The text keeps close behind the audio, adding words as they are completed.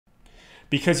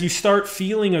because you start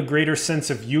feeling a greater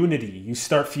sense of unity. You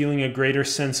start feeling a greater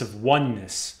sense of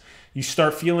oneness. You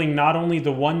start feeling not only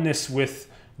the oneness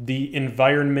with the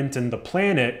environment and the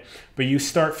planet, but you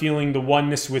start feeling the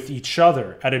oneness with each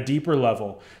other at a deeper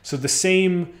level. So the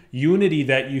same unity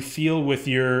that you feel with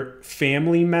your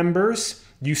family members,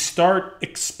 you start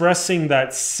expressing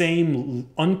that same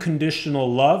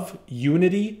unconditional love,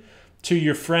 unity to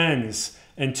your friends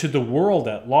and to the world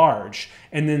at large.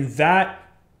 And then that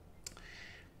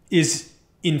is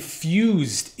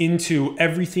infused into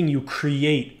everything you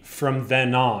create from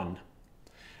then on.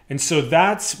 And so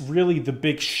that's really the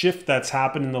big shift that's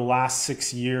happened in the last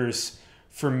 6 years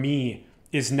for me,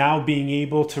 is now being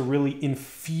able to really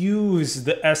infuse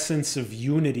the essence of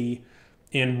unity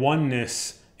and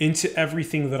oneness into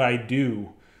everything that I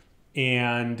do.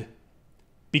 And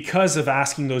because of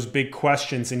asking those big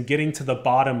questions and getting to the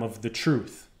bottom of the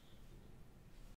truth.